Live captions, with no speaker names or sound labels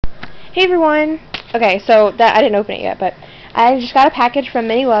Hey everyone! Okay, so that I didn't open it yet, but I just got a package from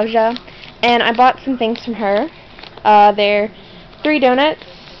MinnieLovesYa, and I bought some things from her. They're 3 donuts,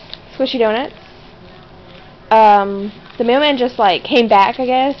 squishy donuts. The mailman just like came back, I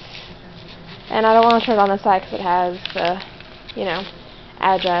guess, and I don't want to turn it on the side because it has the, you know,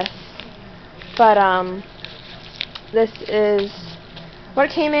 address. But this is what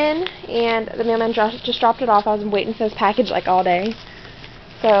it came in, and the mailman just dropped it off. I was waiting for this package like all day.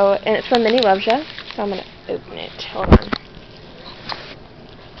 So, and it's from MinnieLovesYa, so I'm going to open it. Hold on.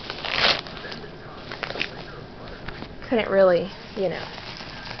 Couldn't really, you know.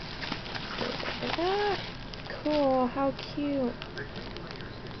 Ah, cool, how cute.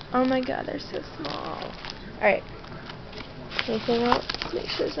 Oh my god, they're so small. Alright. Anything else? Make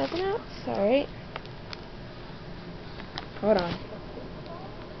sure there's nothing else. Alright. Hold on.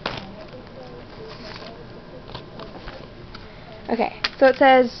 Okay, so it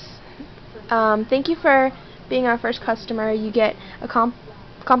says, thank you for being our first customer. You get a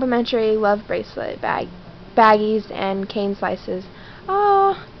complimentary love bracelet, baggies, and cane slices.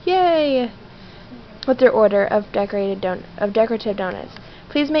 Oh, yay! With your order of decorative donuts.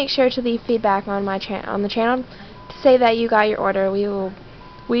 Please make sure to leave feedback on the channel to say that you got your order.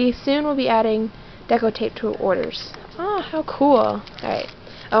 We soon will be adding deco tape to orders. Oh, how cool! All right.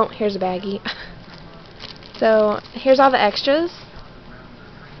 Oh, here's a baggie. So, here's all the extras.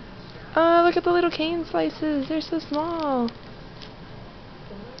 Oh, look at the little cane slices. They're so small.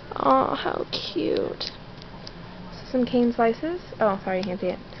 Oh, how cute. So some cane slices. Oh, sorry, you can't see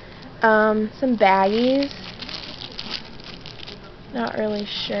it. Some baggies. Not really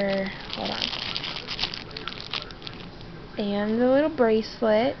sure. Hold on. And the little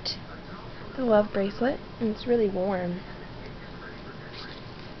bracelet. The love bracelet. And it's really warm.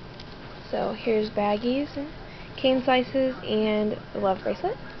 So here's baggies, and cane slices, and the love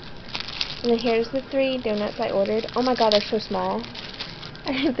bracelet. And then here's the 3 donuts I ordered. Oh my god, they're so small.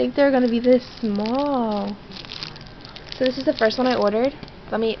 I didn't think they were going to be this small. So this is the first one I ordered.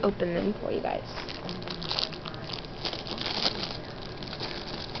 Let me open them for you guys.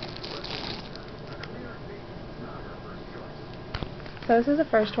 So this is the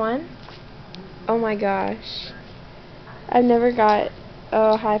first one. Oh my gosh. I've never got...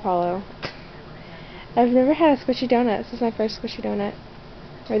 Oh, hi Apollo. I've never had a squishy donut. This is my first squishy donut.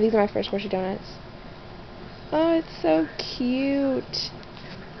 Or these are my first squishy donuts. Oh, it's so cute.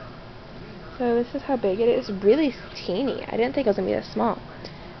 So this is how big it is. It's really teeny. I didn't think it was going to be this small.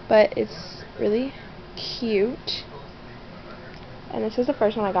 But it's really cute. And this is the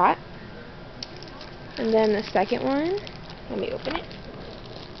first one I got. And then the second one, let me open it.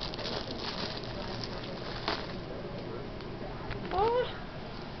 Oh,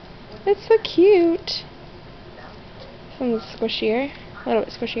 it's so cute. This one's squishier, a little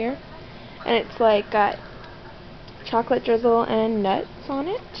bit squishier. And it's like got chocolate drizzle and nuts on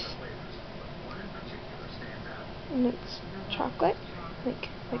it. And it's chocolate, like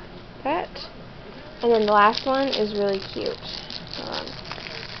that. And then the last one is really cute.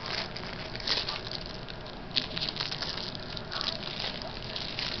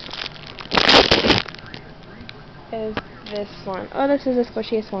 Is this one. Oh, this is the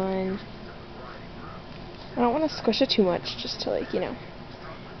squishiest one. I don't want to squish it too much, just to like, you know.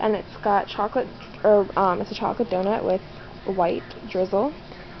 And it's got chocolate, or it's a chocolate donut with white drizzle,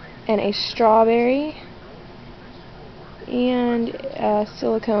 and a strawberry, and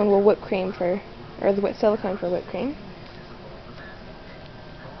silicone, well, whipped cream for, or the silicone for whipped cream.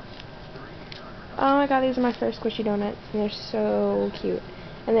 Oh my god, these are my first squishy donuts, and they're so cute.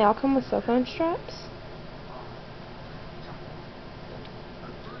 And they all come with silicone straps.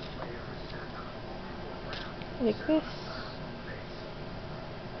 Like this.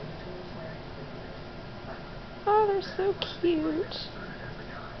 Oh, they're so cute.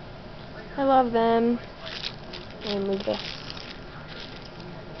 I love them. Let me move this.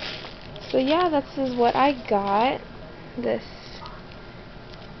 So yeah, this is what I got. This,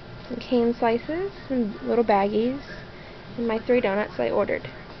 some cane slices, some little baggies, and my 3 donuts I ordered.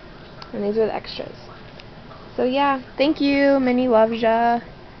 And these are the extras. So yeah, thank you, MinnieLovesYa.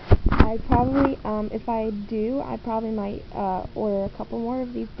 I probably, if I do, I probably might order a couple more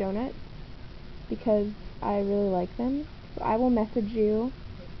of these donuts because I really like them. So I will message you.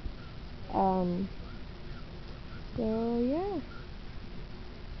 So yeah,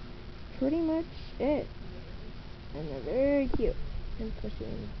 pretty much it. And they're very cute and squishy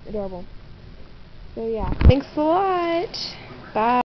and adorable. So yeah, thanks a lot. Bye.